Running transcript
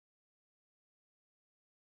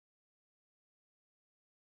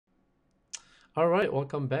All right,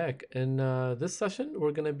 welcome back. In this session,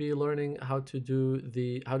 we're going to be learning how to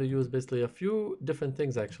use basically a few different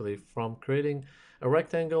things actually, from creating a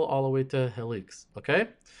rectangle all the way to helix. Okay,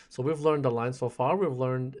 so we've learned the line so far. We've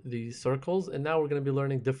learned the circles, and now we're going to be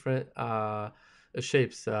learning different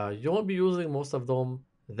shapes. You won't be using most of them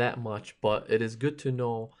that much, but it is good to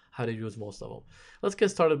know how to use most of them. Let's get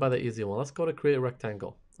started by the easy one. Let's go to create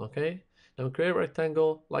rectangle. Okay, now create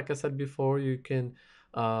rectangle. Like I said before, you can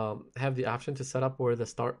have the option to set up where the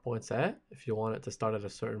start point's at if you want it to start at a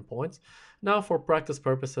certain point. Now, for practice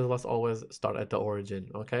purposes, let's always start at the origin.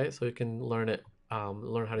 Okay, so you can learn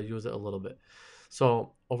how to use it a little bit.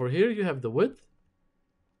 So over here you have the width,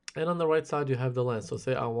 and on the right side you have the length. So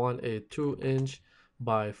say I want a 2"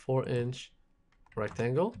 by 4"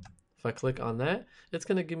 rectangle. If I click on that, it's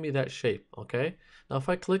going to give me that shape. Okay, now if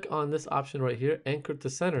I click on this option right here, anchor to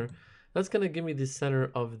center, that's going to give me the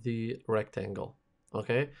center of the rectangle.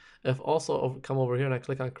 Okay, if also come over here and I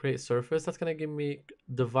click on create surface, that's going to give me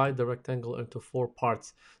divide the rectangle into 4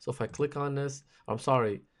 parts. So if I click on this, I'm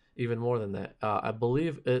sorry, even more than that, I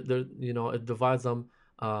believe it divides them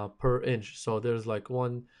per inch. So there's like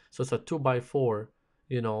one, so it's a 2 by 4,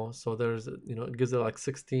 so there's, it gives it like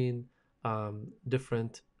 16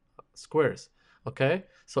 different squares. Okay,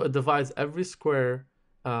 so it divides every square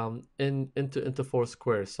into 4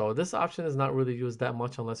 squares. So this option is not really used that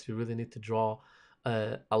much unless you really need to draw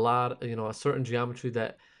a lot, a certain geometry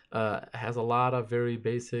that has a lot of very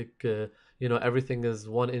basic, everything is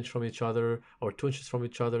 1 inch from each other or 2 inches from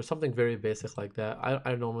each other, something very basic like that.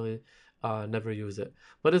 I normally never use it,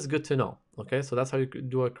 but it's good to know. Okay, so that's how you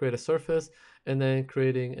do create a surface, and then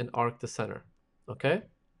creating an arc to center. Okay,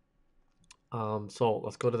 so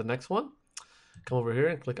let's go to the next one. Come over here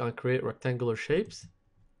and click on create rectangular shapes.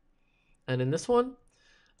 And in this one,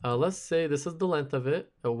 let's say this is the length of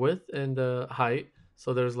it, the width and the height.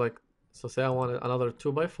 So there's like, so say I want another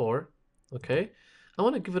 2 by 4. Okay, I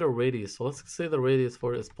want to give it a radius. So let's say the radius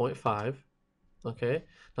for it is 0.5. Okay,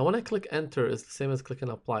 now when I click enter, it's the same as clicking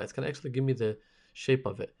apply. It's going to actually give me the shape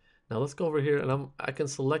of it. Now let's go over here and I can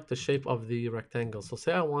select the shape of the rectangle. So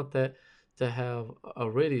say I want that to have a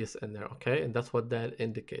radius in there. Okay, and that's what that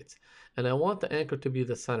indicates. And I want the anchor to be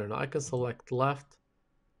the center. Now I can select left,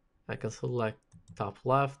 I can select top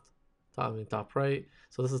left, top right.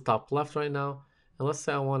 So this is top left right now. And let's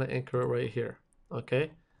say I want to anchor it right here.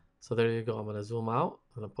 Okay, so there you go. I'm going to zoom out.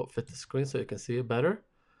 I'm going to put fit the screen so you can see it better.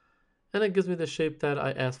 And it gives me the shape that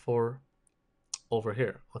I asked for over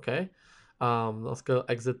here. Okay, let's go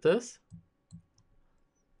exit this.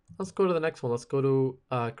 Let's go to the next one. Let's go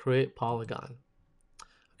to create polygon.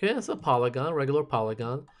 Okay, it's a polygon, regular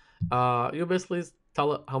polygon. You basically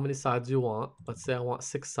tell it how many sides you want. Let's say I want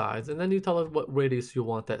 6 sides, and then you tell it what radius you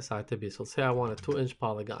want that side to be. So say I want a 2"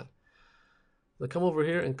 polygon. So come over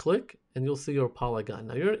here and click, and you'll see your polygon.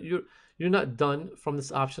 Now you're not done from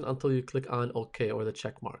this option until you click on OK or the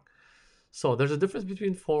check mark. So there's a difference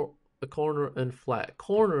between for a corner and flat.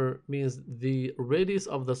 Corner means the radius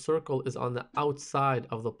of the circle is on the outside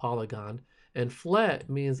of the polygon, and flat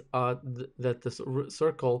means that the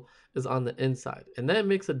circle is on the inside, and that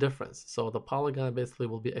makes a difference. So the polygon basically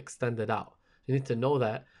will be extended out. You need to know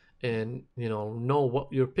that, and know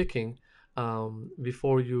what you're picking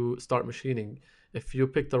before you start machining. If you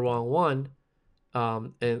pick the wrong one,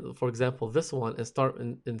 and for example this one, and start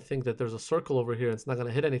and think that there's a circle over here and it's not going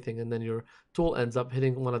to hit anything, and then your tool ends up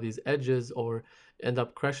hitting one of these edges or end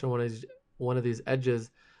up crashing one of these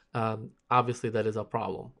edges, obviously that is a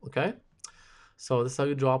problem. Okay, so this is how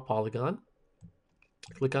you draw a polygon.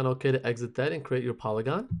 Click on OK to exit that and create your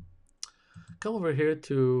polygon. Come over here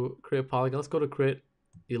to create polygon. Let's go to create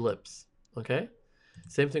ellipse. Okay,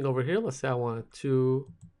 same thing over here. Let's say I want a 2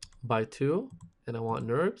 by 2 and I want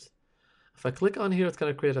NURBS. If I click on here, it's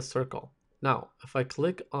going to create a circle. Now, if I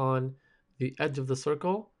click on the edge of the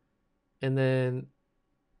circle and then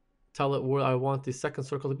tell it where I want the second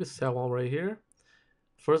circle to be, so say I want right here,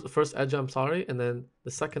 first edge, I'm sorry, and then the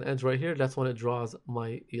second edge right here, that's when it draws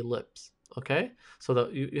my ellipse. Okay, so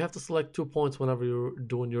that you have to select 2 points whenever you're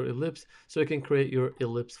doing your ellipse, so it can create your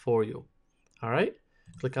ellipse for you. All right,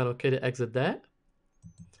 click on OK to exit that.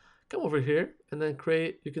 Come over here and then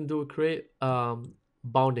you can do create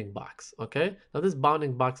bounding box. Okay, now this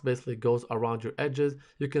bounding box basically goes around your edges.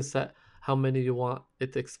 You can set how many you want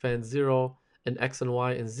it to expand, 0 and X and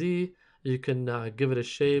Y and Z. You can give it a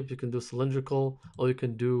shape. You can do cylindrical, or you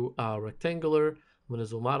can do rectangular. I'm going to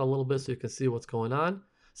zoom out a little bit so you can see what's going on.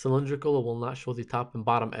 Cylindrical will not show the top and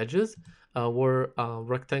bottom edges, where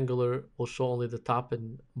rectangular will show only the top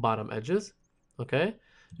and bottom edges. Okay,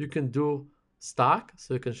 you can do stock,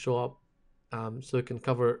 so you can show up so it can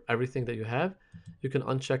cover everything that you have. You can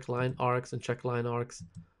uncheck line arcs and check line arcs.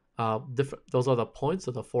 Those are the points,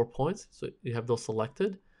 so the 4 points. So you have those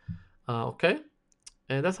selected. Okay,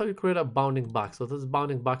 and that's how you create a bounding box. So this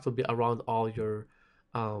bounding box will be around all your.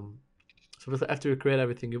 So after you create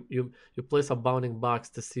everything, you place a bounding box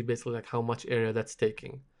to see basically like how much area that's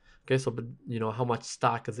taking. Okay, so but how much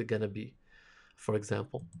stock is it gonna be, for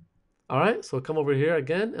example. All right, so come over here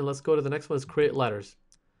again, and let's go to the next one is create letters.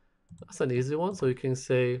 That's an easy one. So you can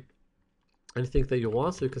say anything that you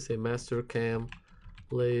want. So you can say MASTERCAM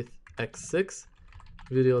LATHE X6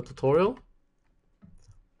 video tutorial.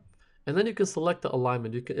 And then you can select the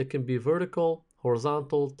alignment. It can be vertical,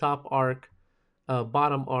 horizontal, top arc,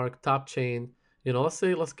 bottom arc, top chain.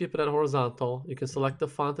 Let's keep it at horizontal. You can select the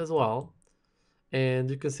font as well. And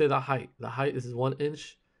you can say the height. The height is 1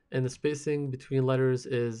 inch and the spacing between letters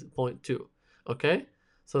is 0.2. Okay?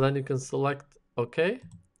 So then you can select OK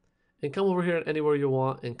and come over here anywhere you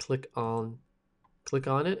want and click on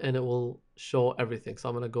it and it will show everything. So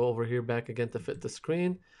I'm going to go over here back again to fit the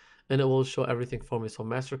screen and it will show everything for me. So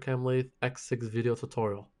MASTERCAM LATHE X6 video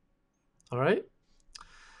tutorial. All right.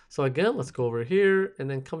 So again, let's go over here and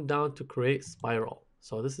then come down to create spiral.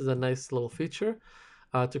 So this is a nice little feature.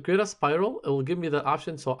 To create a spiral, it will give me the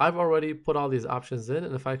option. So I've already put all these options in,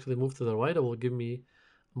 and if I actually move to the right, it will give me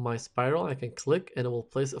my spiral. I can click and it will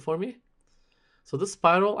place it for me. So this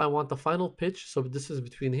spiral, I want the final pitch. So this is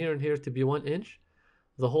between here and here to be 1 inch.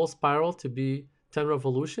 The whole spiral to be 10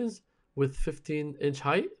 revolutions with 15-inch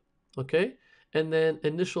height. Okay. And then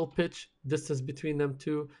initial pitch distance between them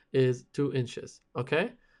two is 2 inches.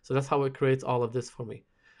 Okay. So that's how it creates all of this for me.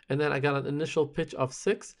 And then I got an initial pitch of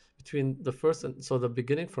 6 between the first and so the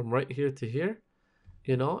beginning from right here to here,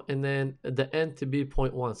 and then the end to be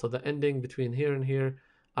 0.1. So the ending between here and here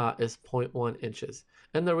is 0.1 inches.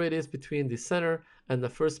 And the radius between the center and the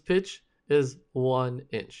first pitch is 1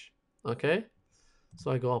 inch. Okay.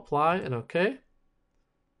 So I go apply and okay.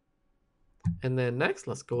 And then next,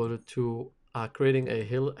 let's go to creating a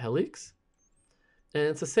helix. And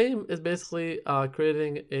it's the same as basically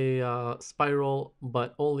creating a spiral,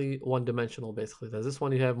 but only one-dimensional, basically. This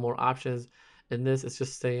one, you have more options. In this, it's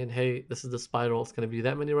just saying, hey, this is the spiral. It's going to be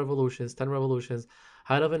that many revolutions, 10 revolutions,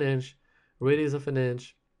 height of 1 inch, radius of 1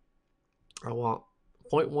 inch. I want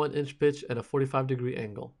 0.1 inch pitch and a 45-degree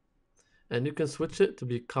angle. And you can switch it to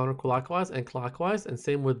be counterclockwise and clockwise, and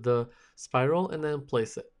same with the spiral, and then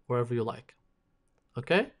place it wherever you like.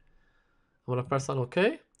 Okay? I'm going to press on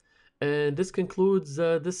OK. And this concludes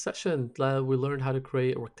this session. We learned how to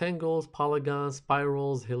create rectangles, polygons,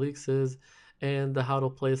 spirals, helixes, and how to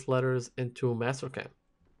place letters into MASTERCAM.